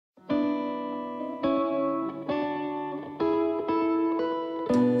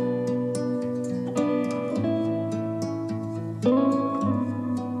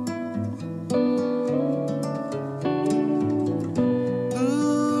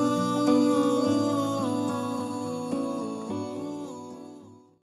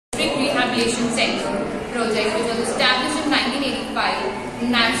Rehabilitation Center project, which was established in 1985,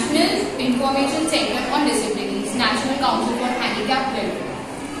 National Information Center on Disabilities, National Council for Handicap Welfare.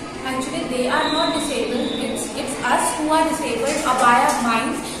 Actually, they are not disabled. It's us who are disabled by our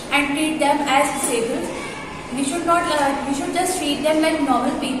minds and treat them as disabled. We should not. We should just treat them like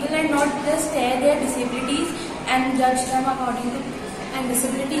normal people and not just stare their disabilities and judge them according to. And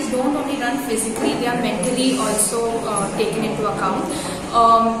disabilities don't only run physically; they are mentally also taken into account.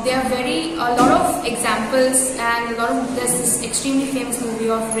 There are a lot of examples, and there's this extremely famous movie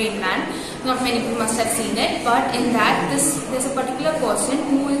of Rain Man. Not many people must have seen it, but in that there's a particular person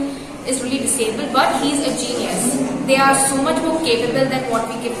who is really disabled, but he's a genius. They are so much more capable than what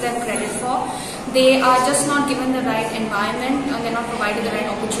we give them credit for. They are just not given the right environment, and they're not provided the right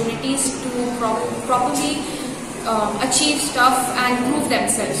opportunities to properly achieve stuff and prove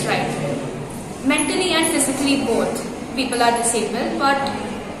themselves, right? Mentally and physically both people are disabled, but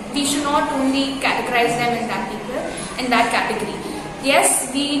we should not only categorize them in that category. Yes,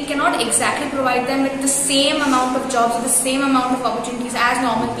 we cannot exactly provide them with the same amount of jobs or the same amount of opportunities as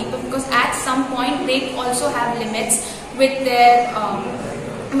normal people, because at some point they also have limits with their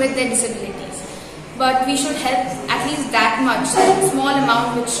disabilities. But we should help at least that much, a small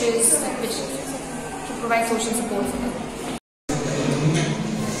amount, which to provide social support for them.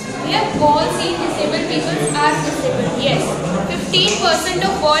 We have all seen disabled people as disabled. Yes, 15%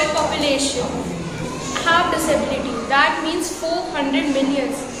 of world population have disability. That means 400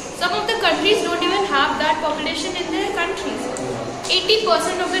 million. Some of the countries don't even have that population in their countries.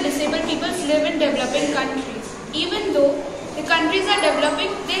 80% of the disabled people live in developing countries. Even though the countries are developing,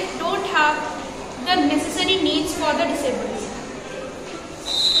 they don't have the necessary needs for the disabled.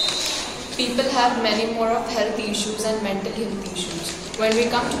 People have many more of health issues and mental health issues. When we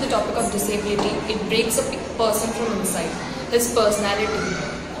come to the topic of disability, it breaks a person from inside, his personality.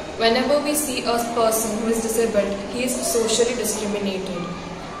 Whenever we see a person who is disabled, he is socially discriminated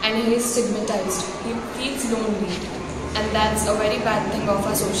and he is stigmatized. He feels lonely, and that's a very bad thing of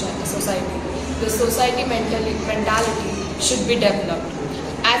our society. The society mentality should be developed.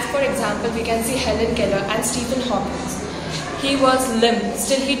 As for example, we can see Helen Keller and Stephen Hawking. He was limp,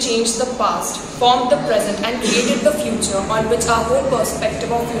 still he changed the past, formed the present and created the future on which our whole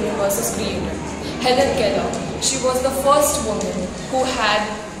perspective of universe is created. Helen Keller, she was the first woman who had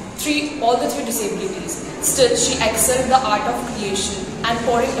all the three disabilities. Still, she excelled the art of creation and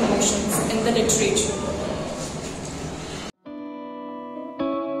pouring emotions in the literature.